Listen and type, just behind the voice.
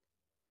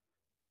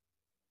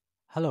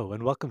Hello,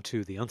 and welcome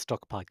to the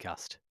Unstuck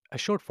Podcast, a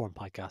short form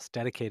podcast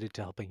dedicated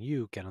to helping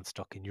you get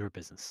unstuck in your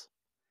business.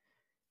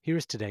 Here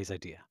is today's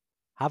idea.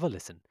 Have a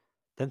listen,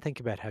 then think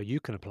about how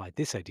you can apply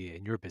this idea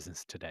in your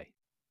business today.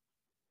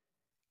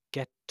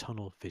 Get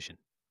tunnel vision.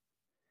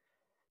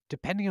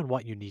 Depending on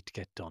what you need to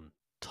get done,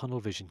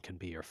 tunnel vision can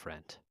be your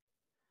friend.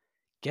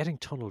 Getting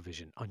tunnel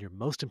vision on your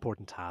most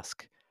important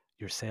task,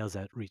 your sales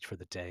outreach for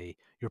the day,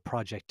 your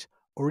project,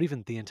 or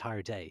even the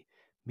entire day,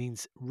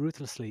 means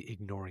ruthlessly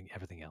ignoring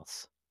everything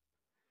else.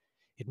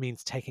 It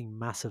means taking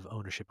massive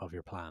ownership of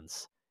your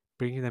plans,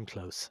 bringing them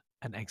close,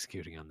 and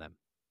executing on them.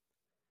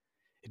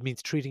 It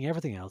means treating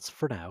everything else,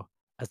 for now,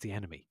 as the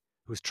enemy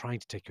who is trying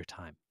to take your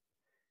time.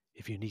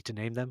 If you need to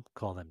name them,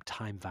 call them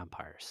time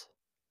vampires.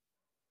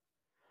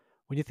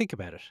 When you think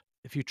about it,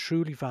 if you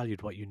truly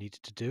valued what you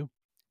needed to do,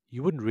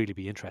 you wouldn't really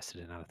be interested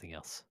in anything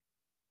else.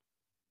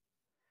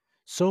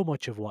 So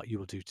much of what you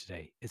will do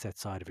today is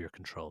outside of your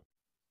control,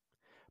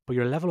 but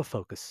your level of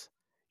focus,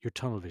 your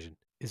tunnel vision,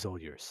 is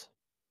all yours.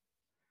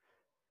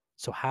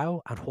 So,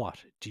 how and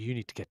what do you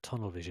need to get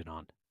tunnel vision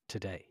on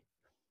today?